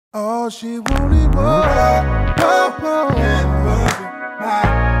All she wanted was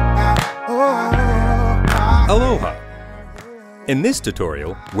Aloha! In this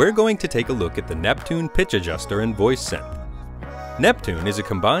tutorial, we're going to take a look at the Neptune Pitch Adjuster and Voice Synth. Neptune is a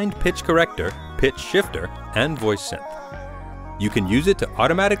combined pitch corrector, pitch shifter, and voice synth. You can use it to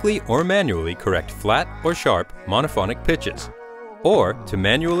automatically or manually correct flat or sharp monophonic pitches, or to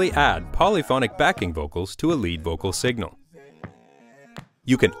manually add polyphonic backing vocals to a lead vocal signal.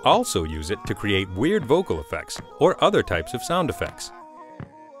 You can also use it to create weird vocal effects or other types of sound effects.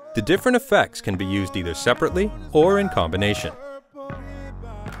 The different effects can be used either separately or in combination.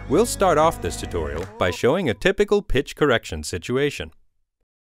 We'll start off this tutorial by showing a typical pitch correction situation.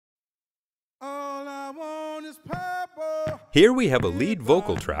 Here we have a lead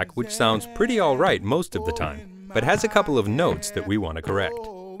vocal track which sounds pretty alright most of the time, but has a couple of notes that we want to correct.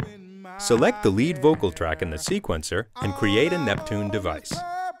 Select the lead vocal track in the sequencer and create a Neptune device.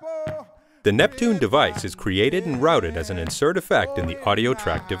 The Neptune device is created and routed as an insert effect in the audio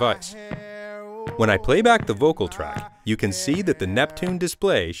track device. When I play back the vocal track, you can see that the Neptune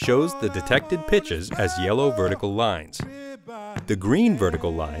display shows the detected pitches as yellow vertical lines. The green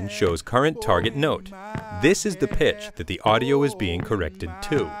vertical line shows current target note. This is the pitch that the audio is being corrected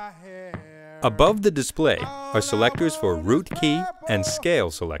to. Above the display are selectors for root key and scale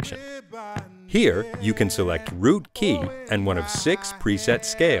selection. Here, you can select root key and one of 6 preset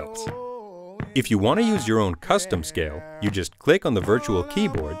scales. If you want to use your own custom scale, you just click on the virtual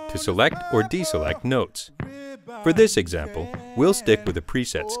keyboard to select or deselect notes. For this example, we'll stick with a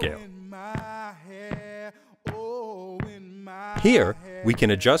preset scale. Here, we can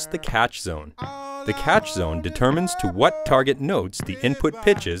adjust the catch zone. The catch zone determines to what target notes the input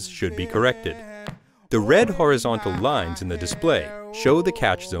pitches should be corrected. The red horizontal lines in the display show the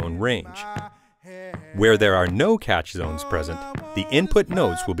catch zone range. Where there are no catch zones present, the input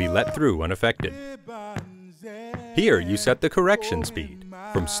notes will be let through unaffected. Here you set the correction speed,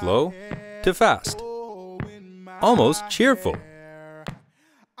 from slow to fast. Almost cheerful.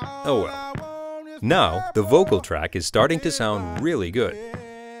 Oh well. Now the vocal track is starting to sound really good.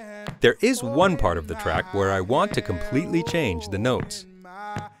 There is one part of the track where I want to completely change the notes.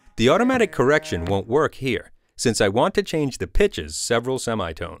 The automatic correction won't work here, since I want to change the pitches several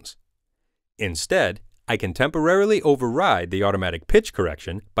semitones. Instead, I can temporarily override the automatic pitch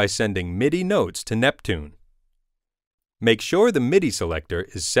correction by sending MIDI notes to Neptune. Make sure the MIDI selector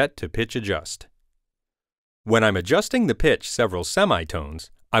is set to pitch adjust. When I'm adjusting the pitch several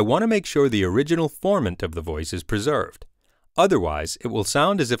semitones, I want to make sure the original formant of the voice is preserved. Otherwise, it will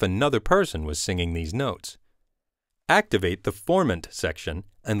sound as if another person was singing these notes. Activate the formant section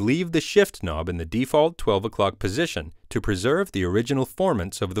and leave the shift knob in the default 12 o'clock position to preserve the original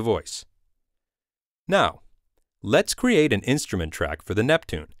formants of the voice. Now, let's create an instrument track for the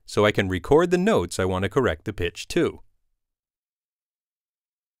Neptune so I can record the notes I want to correct the pitch to.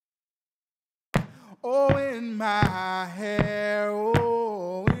 Oh, in my hair,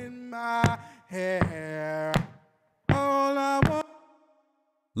 oh, in my hair. All I want.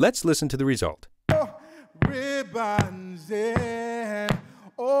 Let's listen to the result. Ribbons in,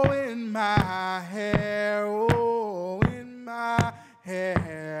 oh, in my hair, oh, in my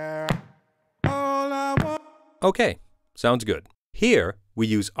hair. All I want. Okay, sounds good. Here, we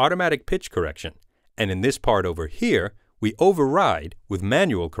use automatic pitch correction, and in this part over here, we override with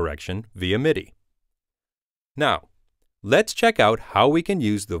manual correction via MIDI. Now, let's check out how we can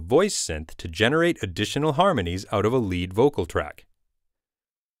use the voice synth to generate additional harmonies out of a lead vocal track.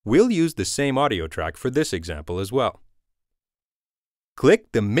 We'll use the same audio track for this example as well.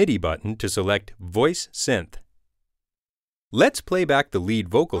 Click the MIDI button to select Voice Synth. Let's play back the lead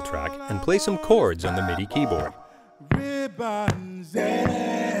vocal track and play some chords on the MIDI keyboard. Ribbons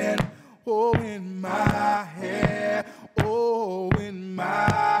in, oh, in my hair, oh, in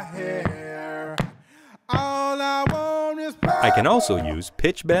my hair. All I want is I can also use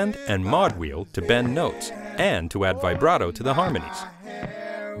pitch bend and mod wheel to bend notes and to add vibrato to the harmonies.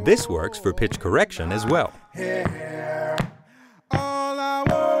 This works for pitch correction as well. All I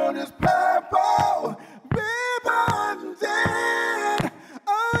want is purple ribbons in,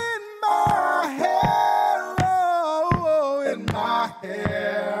 oh, in my hair, oh, in my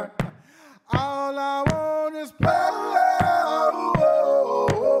hair. All I want is purple.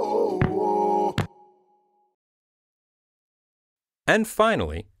 And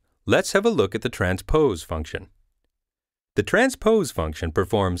finally, let's have a look at the Transpose function. The Transpose function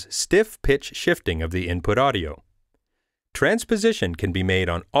performs stiff pitch shifting of the input audio. Transposition can be made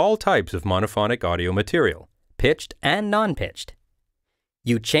on all types of monophonic audio material, pitched and non-pitched.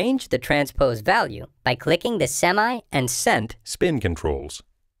 You change the transpose value by clicking the semi and cent spin controls.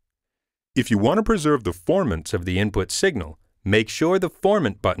 If you want to preserve the formants of the input signal, make sure the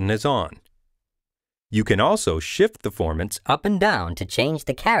formant button is on. You can also shift the formants Up and down to change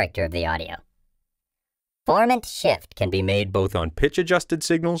the character of the audio. Formant shift can be made both on pitch-adjusted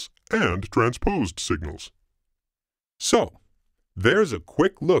signals and transposed signals. So, there's a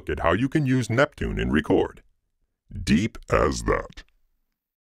quick look at how you can use Neptune in Record. Deep as that.